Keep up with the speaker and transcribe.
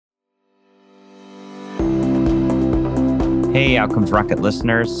Hey, Outcomes Rocket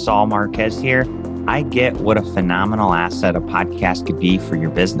listeners, Saul Marquez here. I get what a phenomenal asset a podcast could be for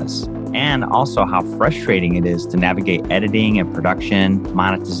your business, and also how frustrating it is to navigate editing and production,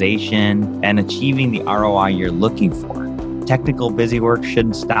 monetization, and achieving the ROI you're looking for. Technical busy work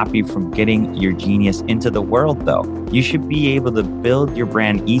shouldn't stop you from getting your genius into the world, though. You should be able to build your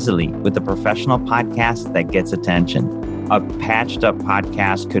brand easily with a professional podcast that gets attention. A patched up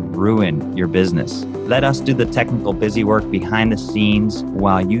podcast could ruin your business. Let us do the technical busy work behind the scenes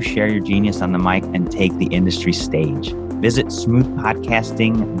while you share your genius on the mic and take the industry stage. Visit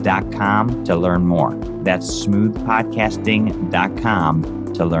smoothpodcasting.com to learn more. That's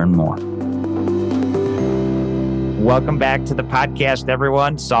smoothpodcasting.com to learn more. Welcome back to the podcast,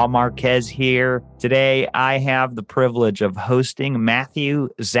 everyone. Saul Marquez here. Today, I have the privilege of hosting Matthew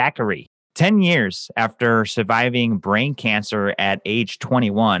Zachary. 10 years after surviving brain cancer at age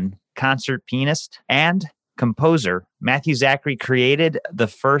 21, concert pianist and composer, Matthew Zachary created the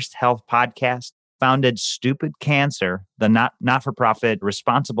first health podcast, founded Stupid Cancer, the not-for-profit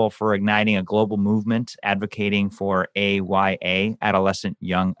responsible for igniting a global movement advocating for AYA, adolescent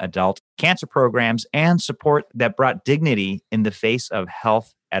young adult cancer programs, and support that brought dignity in the face of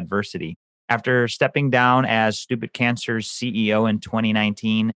health adversity. After stepping down as Stupid Cancer's CEO in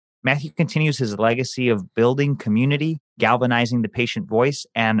 2019, Matthew continues his legacy of building community, galvanizing the patient voice,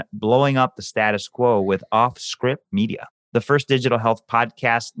 and blowing up the status quo with Off Script Media, the first digital health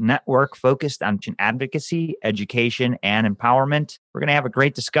podcast network focused on patient advocacy, education, and empowerment. We're going to have a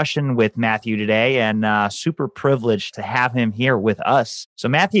great discussion with Matthew today, and super privileged to have him here with us. So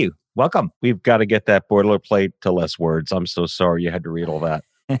Matthew, welcome. We've got to get that boilerplate to less words. I'm so sorry you had to read all that.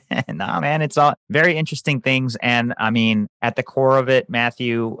 Nah, man, it's all very interesting things. And I mean, at the core of it,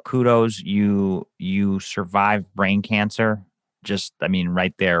 Matthew, kudos, you survived brain cancer. Just, I mean,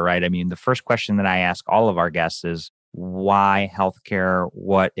 right there, right? I mean, the first question that I ask all of our guests is, why healthcare?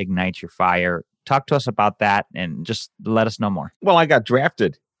 What ignites your fire? Talk to us about that and just let us know more. Well, I got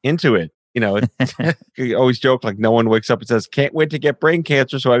drafted into it. You know, you always joke like no one wakes up and says, can't wait to get brain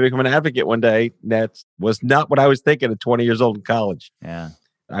cancer, so I become an advocate one day. That was not what I was thinking at 20 years old in college. Yeah.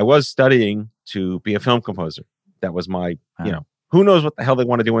 I was studying to be a film composer. That was my, who knows what the hell they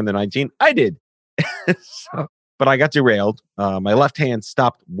want to do when they're 19? I did. But I got derailed. My left hand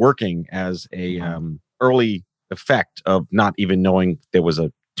stopped working as a early effect of not even knowing there was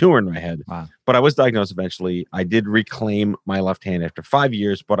a tumor in my head. Wow. But I was diagnosed eventually. I did reclaim my left hand after 5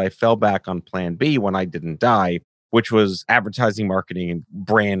 years, but I fell back on plan B when I didn't die, which was advertising, marketing, and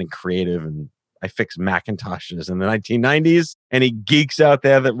brand and creative. And I fixed Macintoshes in the 1990s. Any geeks out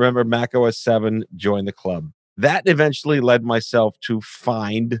there that remember Mac OS 7, join the club. That eventually led myself to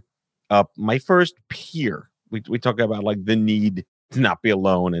find my first peer. We talk about like the need to not be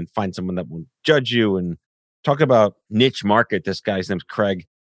alone and find someone that won't judge you, and talk about niche market. This guy's name's Craig.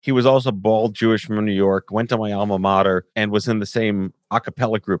 He was also bald Jewish from New York, went to my alma mater, and was in the same a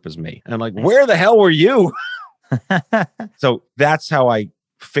cappella group as me. And I'm like, where the hell were you? So that's how I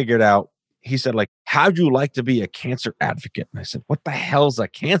figured out. He said, like, how'd you like to be a cancer advocate? And I said, what the hell's a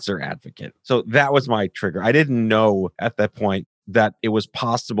cancer advocate? So that was my trigger. I didn't know at that point that it was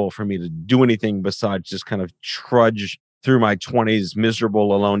possible for me to do anything besides just kind of trudge through my 20s,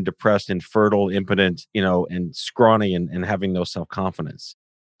 miserable, alone, depressed, infertile, impotent, and scrawny and having no self-confidence.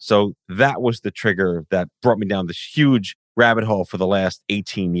 So that was the trigger that brought me down this huge rabbit hole for the last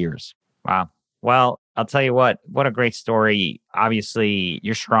 18 years. Wow. Well, I'll tell you what a great story. Obviously,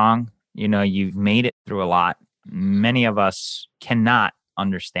 you're strong. You've made it through a lot. Many of us cannot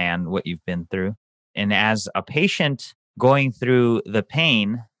understand what you've been through. And as a patient going through the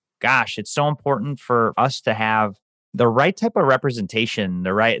pain, gosh, it's so important for us to have the right type of representation,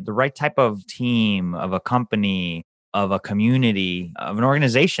 the right type of team, of a company, of a community, of an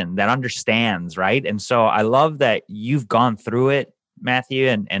organization that understands, right? And so I love that you've gone through it, Matthew,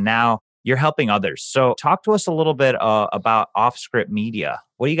 and now you're helping others. So talk to us a little bit about Off Script Media.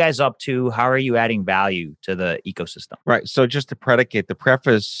 What are you guys up to? How are you adding value to the ecosystem? Right. So just to predicate, the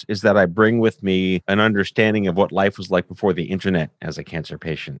preface is that I bring with me an understanding of what life was like before the internet as a cancer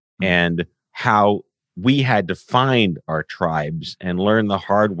patient, and how we had to find our tribes and learn the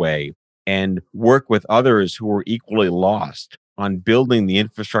hard way and work with others who were equally lost on building the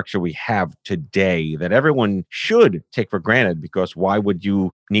infrastructure we have today that everyone should take for granted, because why would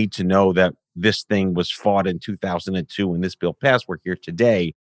you need to know that this thing was fought in 2002 and this bill passed? We're here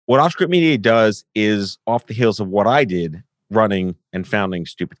today. What Off Script Media does is off the heels of what I did running and founding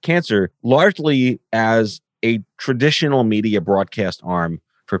Stupid Cancer, largely as a traditional media broadcast arm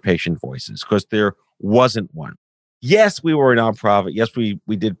for patient voices, because there wasn't one. Yes, we were a nonprofit. Yes, we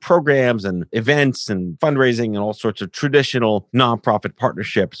did programs and events and fundraising and all sorts of traditional nonprofit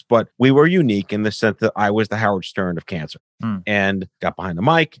partnerships, but we were unique in the sense that I was the Howard Stern of cancer and got behind the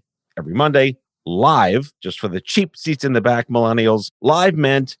mic every Monday live, just for the cheap seats in the back millennials. Live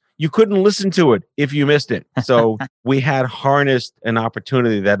meant you couldn't listen to it if you missed it. So we had harnessed an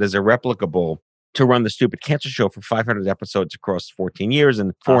opportunity that is irreplicable to run the Stupid Cancer Show for 500 episodes across 14 years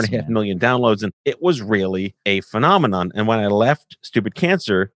and 4.5 million downloads. And it was really a phenomenon. And when I left Stupid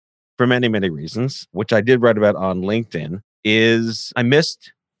Cancer, for many, many reasons, which I did write about on LinkedIn, is I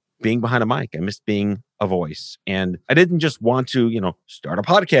missed being behind a mic. I missed being a voice. And I didn't just want to, start a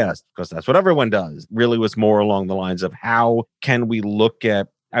podcast because that's what everyone does. It really was more along the lines of how can we look at,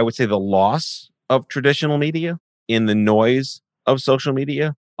 I would say, the loss of traditional media in the noise of social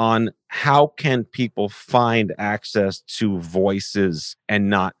media, on how can people find access to voices and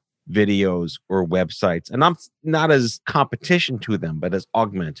not videos or websites. And I'm not as competition to them, but as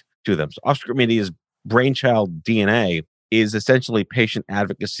augment to them. So Offscript Media's brainchild DNA is essentially patient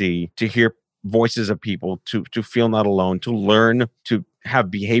advocacy, to hear voices of people, to feel not alone, to learn, to have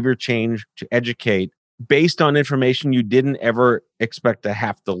behavior change, to educate based on information you didn't ever expect to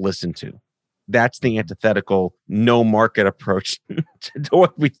have to listen to. That's the antithetical no market approach to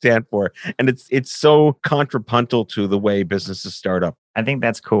what we stand for. And it's so contrapuntal to the way businesses start up. I think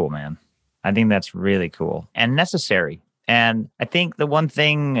that's cool, man. I think that's really cool and necessary. And I think the one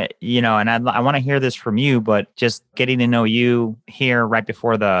thing, and I want to hear this from you, but just getting to know you here right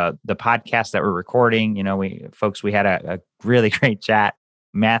before the podcast that we're recording, we had a really great chat.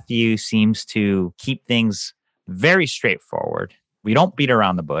 Matthew seems to keep things very straightforward. We don't beat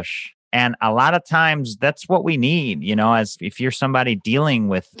around the bush. And a lot of times that's what we need, as if you're somebody dealing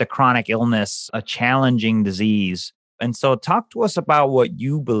with the chronic illness, a challenging disease. And so talk to us about what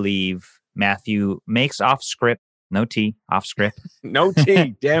you believe, Matthew, makes Offscript, no T, Offscript. No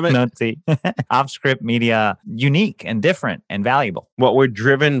T, damn it. No T. Offscript Media unique and different and valuable. Well, we're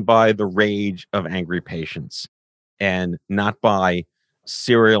driven by the rage of angry patients and not by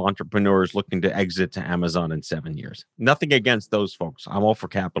serial entrepreneurs looking to exit to Amazon in 7 years. Nothing against those folks. I'm all for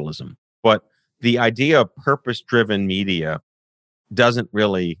capitalism. But the idea of purpose-driven media doesn't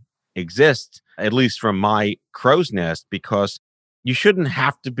really exist, at least from my crow's nest, because you shouldn't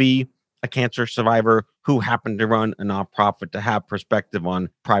have to be a cancer survivor who happened to run a nonprofit to have perspective on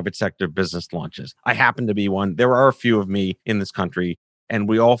private sector business launches. I happen to be one. There are a few of me in this country, and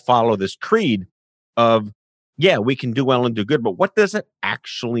we all follow this creed of, yeah, we can do well and do good, but what does it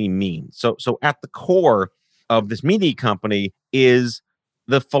actually mean? So at the core of this media company is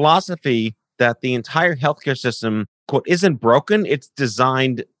the philosophy that the entire healthcare system, quote, isn't broken. It's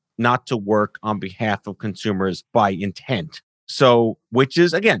designed not to work on behalf of consumers by intent. So, which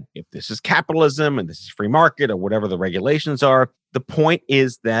is, again, if this is capitalism and this is free market or whatever the regulations are, the point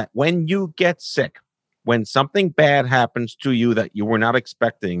is that when you get sick, when something bad happens to you that you were not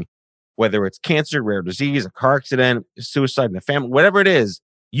expecting, whether it's cancer, rare disease, a car accident, suicide in the family, whatever it is,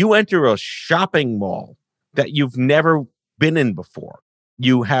 you enter a shopping mall that you've never been in before.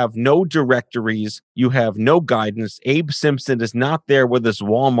 You have no directories. You have no guidance. Abe Simpson is not there with his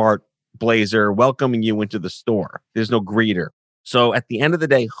Walmart blazer welcoming you into the store. There's no greeter. So at the end of the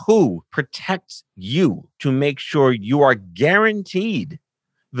day, who protects you to make sure you are guaranteed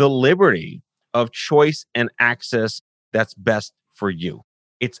the liberty of choice and access that's best for you?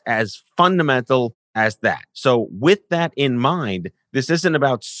 It's as fundamental as that. So with that in mind, this isn't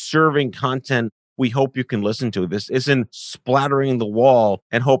about serving content we hope you can listen to. This isn't splattering the wall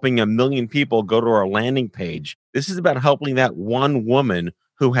and hoping 1 million people go to our landing page. This is about helping that one woman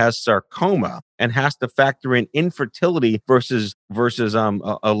who has sarcoma and has to factor in infertility versus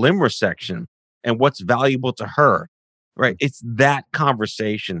a limb resection and what's valuable to her, right? It's that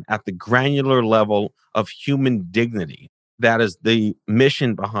conversation at the granular level of human dignity that is the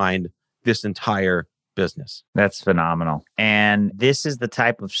mission behind this entire business. That's phenomenal. And this is the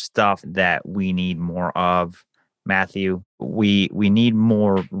type of stuff that we need more of, Matthew. We need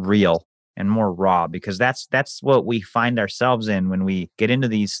more real and more raw, because that's what we find ourselves in when we get into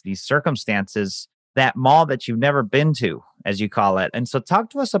these circumstances, that mall that you've never been to, as you call it. And so talk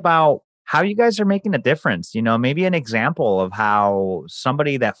to us about how you guys are making a difference, maybe an example of how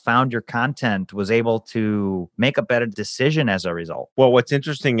somebody that found your content was able to make a better decision as a result. Well, what's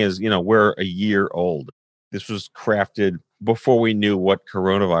interesting is, we're a year old. This was crafted before we knew what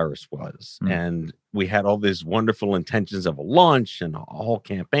coronavirus was. And we had all these wonderful intentions of a launch and a whole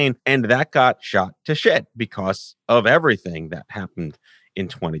campaign. And that got shot to shit because of everything that happened in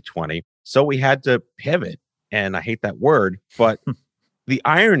 2020. So we had to pivot. And I hate that word, but the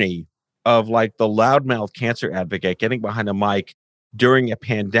irony of like the loudmouth cancer advocate getting behind a mic during a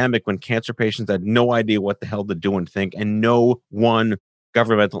pandemic when cancer patients had no idea what the hell to do and think, and no one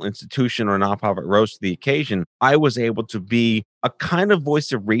governmental institution or nonprofit rose to the occasion. I was able to be a kind of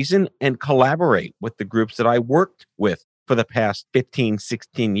voice of reason and collaborate with the groups that I worked with for the past 15,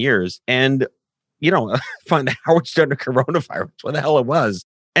 16 years. And, find out how it's done to coronavirus, what the hell it was.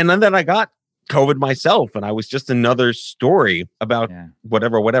 And then I got COVID myself, and I was just another story about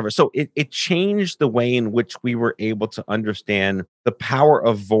whatever. So it changed the way in which we were able to understand the power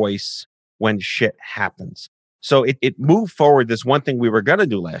of voice when shit happens. So it moved forward this one thing we were going to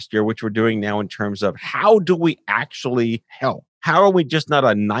do last year, which we're doing now in terms of how do we actually help? How are we just not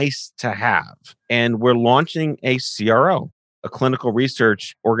a nice to have? And we're launching a CRO, a clinical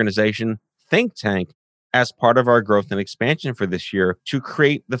research organization, think tank, as part of our growth and expansion for this year to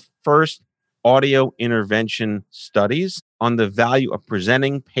create the first audio intervention studies on the value of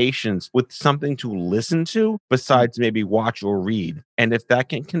presenting patients with something to listen to besides maybe watch or read. And if that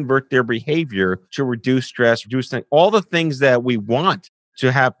can convert their behavior to reduce stress, all the things that we want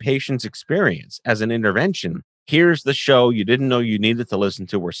to have patients experience as an intervention. Here's the show you didn't know you needed to listen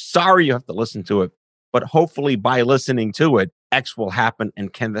to. We're sorry you have to listen to it, but hopefully by listening to it, X will happen.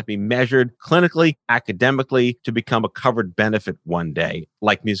 And can that be measured clinically, academically to become a covered benefit one day,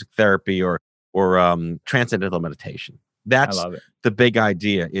 like music therapy or transcendental meditation? That's the big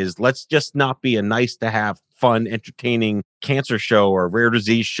idea is let's just not be a nice to have fun, entertaining cancer show or rare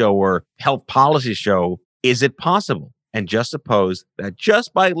disease show or health policy show. Is it possible? And just suppose that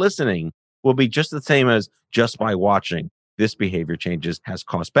just by listening will be just the same as just by watching. This behavior changes has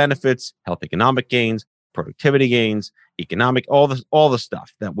cost benefits, health economic gains, productivity gains, economic, all the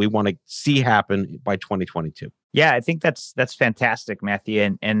stuff that we want to see happen by 2022. Yeah, I think that's fantastic,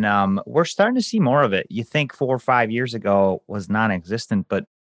 Matthew. And we're starting to see more of it. You think 4 or 5 years ago was non-existent, but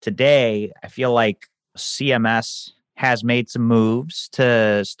today I feel like CMS has made some moves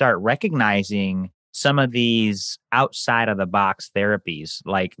to start recognizing some of these outside of the box therapies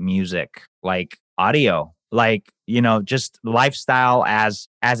like music, like audio, like, just lifestyle as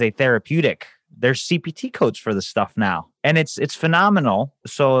a therapeutic. There's CPT codes for this stuff now, and it's phenomenal.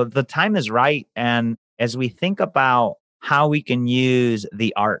 So the time is right. And as we think about how we can use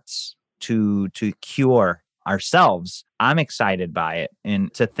the arts to cure ourselves, I'm excited by it.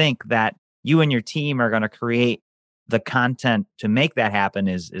 And to think that you and your team are going to create the content to make that happen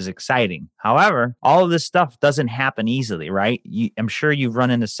is exciting. However, all of this stuff doesn't happen easily, right? I'm sure you've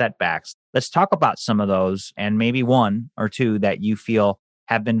run into setbacks. Let's talk about some of those and maybe one or two that you feel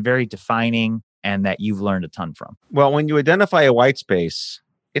have been very defining and that you've learned a ton from. Well, when you identify a white space,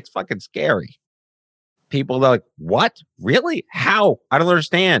 it's fucking scary. People are like, what? Really? How? I don't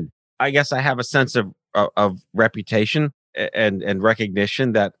understand. I guess I have a sense of reputation and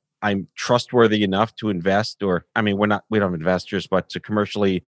recognition that I'm trustworthy enough to invest, or I mean, we don't have investors, but to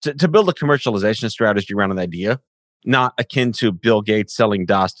build a commercialization strategy around an idea, not akin to Bill Gates selling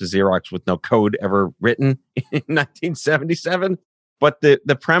DOS to Xerox with no code ever written in 1977. But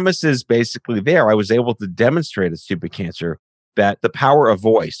the premise is basically there. I was able to demonstrate at Stupid Cancer that the power of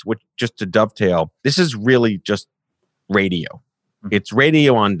voice, which, just to dovetail, this is really just radio. Mm-hmm. It's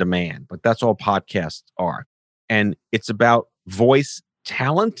radio on demand, but that's all podcasts are. And it's about voice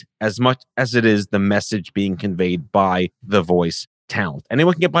talent as much as it is the message being conveyed by the voice talent.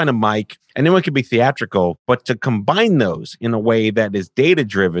 Anyone can get behind a mic, anyone can be theatrical, but to combine those in a way that is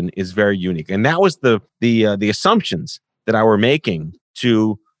data-driven is very unique. And that was the assumptions that I were making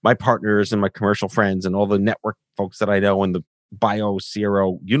to my partners and my commercial friends and all the network folks that I know in the bio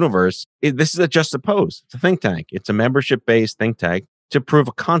CRO universe. This is a Just Suppose. It's a think tank. It's a membership-based think tank to prove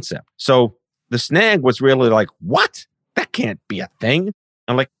a concept. So the snag was really like, what? That can't be a thing.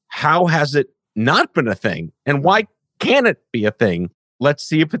 I'm like, how has it not been a thing? And why can't it be a thing? Let's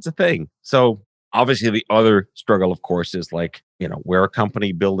see if it's a thing. So obviously the other struggle, of course, is like, we're a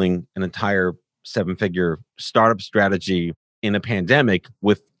company building an entire 7-figure startup strategy in a pandemic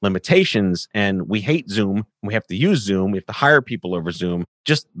with limitations, and we hate Zoom. We have to use Zoom. We have to hire people over Zoom.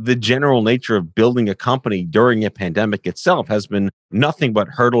 Just the general nature of building a company during a pandemic itself has been nothing but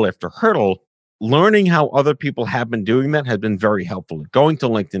hurdle after hurdle. Learning how other people have been doing that has been very helpful. Going to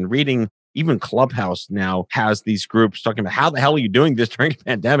LinkedIn, reading, even Clubhouse now has these groups talking about how the hell are you doing this during a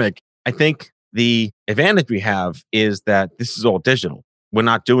pandemic? I think the advantage we have is that this is all digital. We're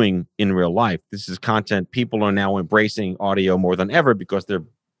not doing in real life. This is content. People are now embracing audio more than ever because they're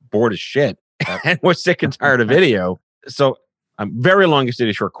bored as shit and we're sick and tired of video. So very long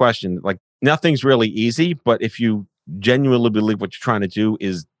story short question, like nothing's really easy, but if you genuinely believe what you're trying to do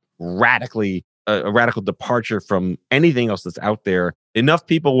is radically a radical departure from anything else that's out there, enough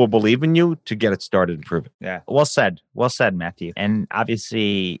people will believe in you to get it started and prove it. Yeah. Well said. Well said, Matthew. And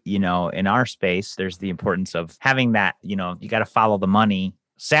obviously, in our space, there's the importance of having that, you got to follow the money,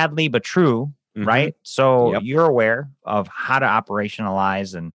 sadly, but true. Right. So Yep. you're aware of how to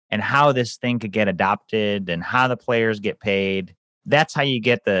operationalize and how this thing could get adopted and how the players get paid. That's how you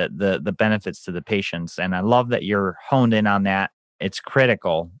get the benefits to the patients. And I love that you're honed in on that. It's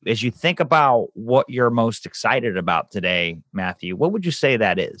critical. As you think about what you're most excited about today, Matthew, what would you say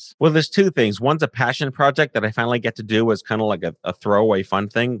that is? Well, there's two things. One's a passion project that I finally get to do as kind of like a throwaway fun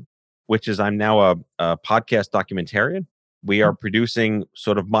thing, which is I'm now a podcast documentarian. We are producing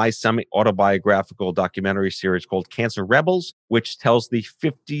sort of my semi-autobiographical documentary series called Cancer Rebels, which tells the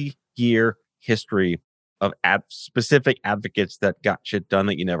 50-year history of specific advocates that got shit done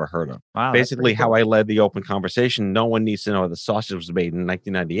that you never heard of. Wow, basically, how I led the open conversation. No one needs to know the sausage was made in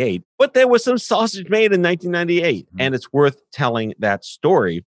 1998, but there was some sausage made in 1998. And it's worth telling that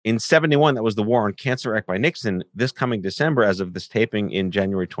story. In 71, that was the War on Cancer Act by Nixon. This coming December, as of this taping in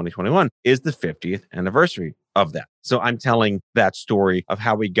January 2021, is the 50th anniversary of that. So I'm telling that story of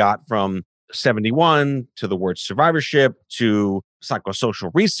how we got from 71 to the word survivorship to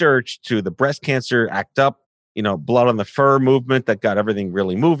psychosocial research to the breast cancer ACT UP, blood on the fur movement that got everything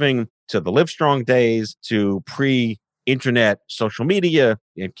really moving, to the Livestrong days, to pre-internet social media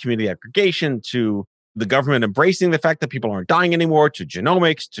and community aggregation, to the government embracing the fact that people aren't dying anymore, to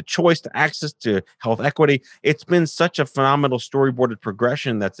genomics, to choice, to access, to health equity. It's been such a phenomenal storyboarded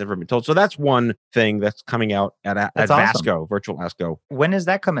progression that's never been told. So that's one thing that's coming out at That's awesome. VASCO, Virtual ASCO. When is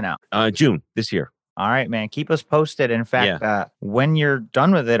that coming out? June this year. All right, man. Keep us posted. In fact, when you're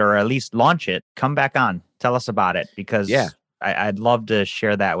done with it, or at least launch it, come back on. Tell us about it, because I'd love to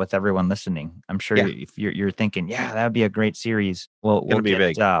share that with everyone listening. I'm sure if you're thinking, that would be a great series. We'll be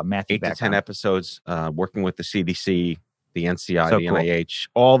get big. Matthew 8 back to 10 on. episodes, working with the CDC, the NCI, So the cool. NIH,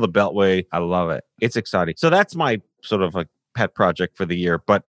 all the Beltway. I love it. It's exciting. So that's my sort of like pet project for the year.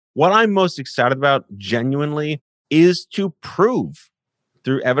 But what I'm most excited about genuinely is to prove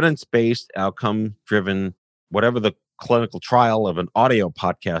through evidence-based, outcome-driven, whatever the clinical trial of an audio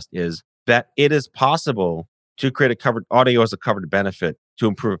podcast is, that it is possible to create a covered audio as a covered benefit to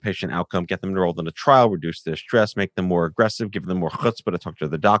improve a patient outcome, get them enrolled in a trial, reduce their stress, make them more aggressive, give them more chutzpah to talk to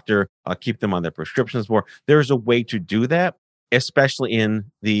the doctor, keep them on their prescriptions more. There's a way to do that, especially in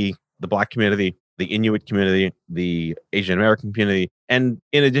the Black community, the Inuit community, the Asian American community. And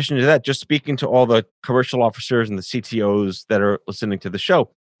in addition to that, just speaking to all the commercial officers and the CTOs that are listening to the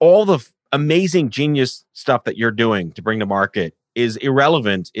show, all the amazing genius stuff that you're doing to bring to market is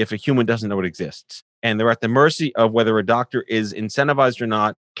irrelevant if a human doesn't know it exists. And they're at the mercy of whether a doctor is incentivized or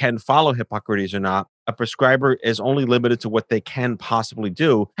not, can follow Hippocrates or not. A prescriber is only limited to what they can possibly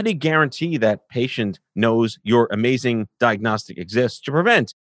do. How do you guarantee that patient knows your amazing diagnostic exists to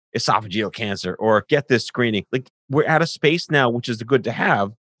prevent esophageal cancer or get this screening? Like, we're at a space now, which is good to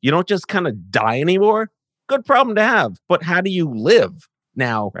have. You don't just kind of die anymore. Good problem to have. But how do you live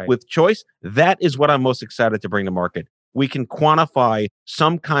now with choice? That is what I'm most excited to bring to market. We can quantify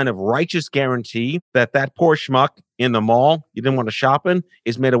some kind of righteous guarantee that poor schmuck in the mall you didn't want to shop in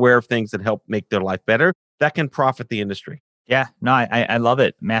is made aware of things that help make their life better. That can profit the industry. Yeah, no, I love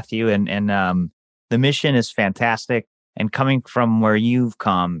it, Matthew. And the mission is fantastic. And coming from where you've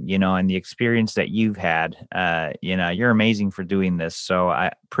come, and the experience that you've had, you're amazing for doing this. So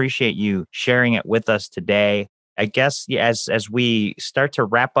I appreciate you sharing it with us today. I guess as we start to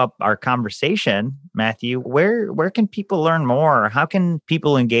wrap up our conversation, Matthew, where can people learn more? How can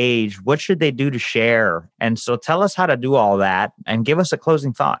people engage? What should they do to share? And so tell us how to do all that and give us a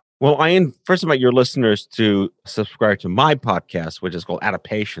closing thought. Well, I first invite your listeners to subscribe to my podcast, which is called Out of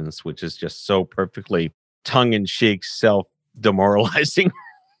Patience, which is just so perfectly tongue-in-cheek, self-demoralizing.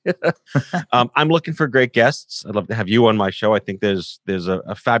 I'm looking for great guests. I'd love to have you on my show. I think there's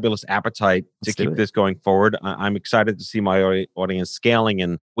a fabulous appetite to keep this going forward. I'm excited to see my audience scaling,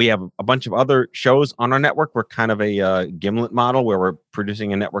 and we have a bunch of other shows on our network. We're kind of a Gimlet model where we're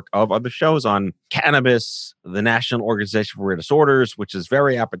producing a network of other shows on cannabis, the National Organization for Rare Disorders, which is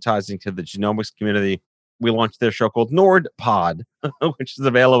very appetizing to the genomics community. We launched their show called NordPod, which is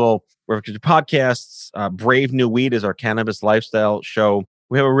available wherever you get your podcasts. Brave New Weed is our cannabis lifestyle show.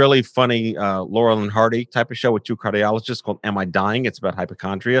 We have a really funny Laurel and Hardy type of show with two cardiologists called Am I Dying? It's about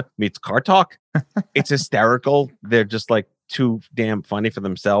hypochondria meets car talk. It's hysterical. They're just like too damn funny for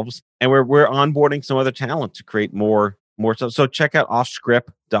themselves. And we're onboarding some other talent to create more stuff. So check out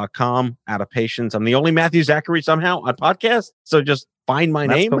offscript.com, Out of Patience. I'm the only Matthew Zachary somehow on podcast. So just find my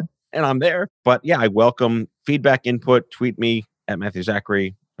name and I'm there. But yeah, I welcome feedback, input, tweet me at Matthew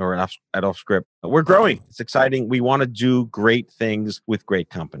Zachary. or at Offscript. We're growing. It's exciting. We want to do great things with great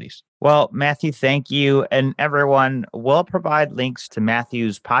companies. Well, Matthew, thank you. And everyone, we'll provide links to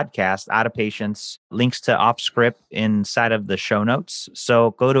Matthew's podcast, Out of Patience, links to Offscript inside of the show notes.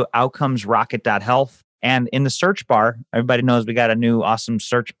 So go to outcomesrocket.health. And in the search bar, everybody knows we got a new awesome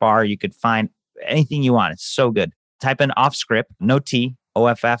search bar. You could find anything you want. It's so good. Type in Offscript, no T,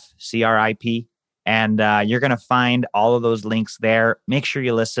 OFFCRIP. And you're going to find all of those links there. Make sure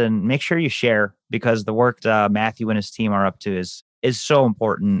you listen. Make sure you share, because the work Matthew and his team are up to is so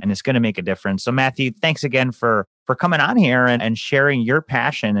important, and it's going to make a difference. So Matthew, thanks again for coming on here and sharing your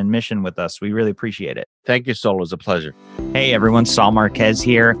passion and mission with us. We really appreciate it. Thank you, Sol. It was a pleasure. Hey, everyone. Saul Marquez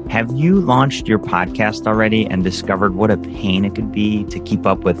here. Have you launched your podcast already and discovered what a pain it could be to keep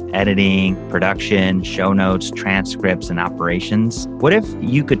up with editing, production, show notes, transcripts, and operations? What if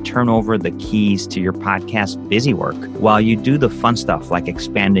you could turn over the keys to your podcast busy work while you do the fun stuff like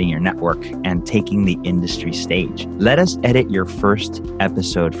expanding your network and taking the industry stage? Let us edit your first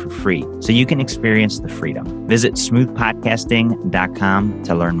episode for free so you can experience the freedom. Visit smoothpodcasting.com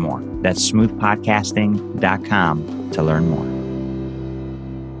to learn more. That's smoothpodcasting.com to learn more.